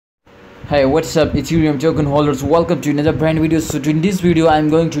Hey, what's up Ethereum token holders, welcome to another brand video. So in this video I'm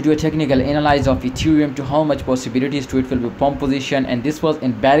going to do a technical analysis of Ethereum to how much possibilities to it will be pump position, and this was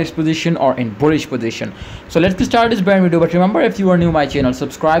in bearish position or in bullish position. So let's start this brand video, but remember, if you are new to my channel,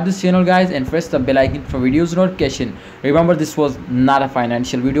 subscribe this channel guys and press the bell icon for videos notification. Remember, this was not a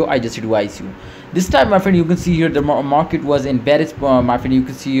financial video, I just advise you. This time, my friend, you can see here the market was in bearish, my friend. You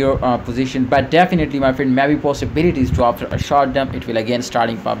can see your position, but definitely, my friend, maybe possibilities to after a short dump it will again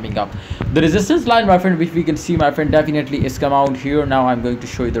starting pumping up. The resistance line, my friend, which we can see, my friend, definitely is come out here. Now I'm going to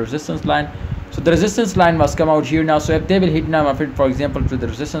show you the resistance line. So the resistance line must come out here now. So if they will hit now, my friend, for example, to the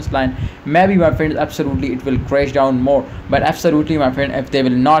resistance line, maybe, my friend, absolutely it will crash down more. But absolutely, my friend, if they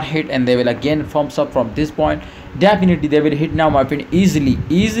will not hit and they will again pumps up from this point, definitely they will hit now, my friend, easily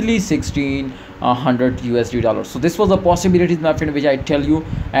 1600 USD dollars. So this was a possibility, my friend, which I tell you.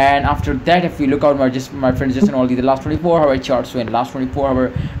 And after that, if we look out, my friend, just in only the last 24-hour chart. So in last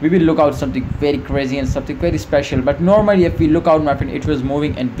 24-hour, we will look out something very crazy and something very special. But normally, if we look out, my friend, it was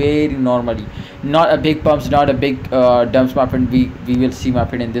moving and very normally, not a big pumps, not a big dumps, my friend. We will see, my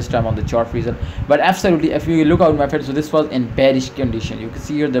friend, in this time on the chart result. But absolutely, if you look out, my friend, so this was in bearish condition. You can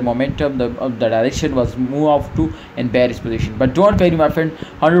see here the momentum, the direction was move off to in bearish position. But don't worry, my friend,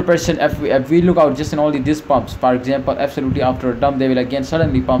 100% if we look out just in only these pumps, for example, absolutely after a dump they will again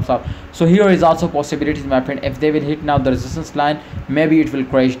suddenly pumps up. So here is also possibilities, my friend. If they will hit now the resistance line, maybe it will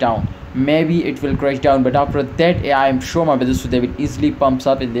crash down, but after that, I am sure, my brothers, so they will easily pumps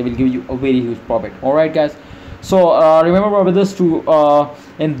up and they will give you a very huge profit. All right guys, so remember, my brothers, to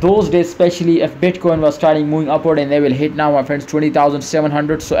in those days, especially if Bitcoin was starting moving upward and they will hit now, my friends,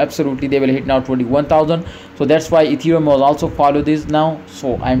 20,700, so absolutely they will hit now 21,000. So that's why Ethereum will also follow this now.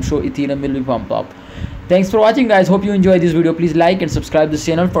 So I'm sure Ethereum will be pumped up. Thanks for watching guys, hope you enjoyed this video. Please like and subscribe this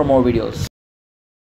channel for more videos.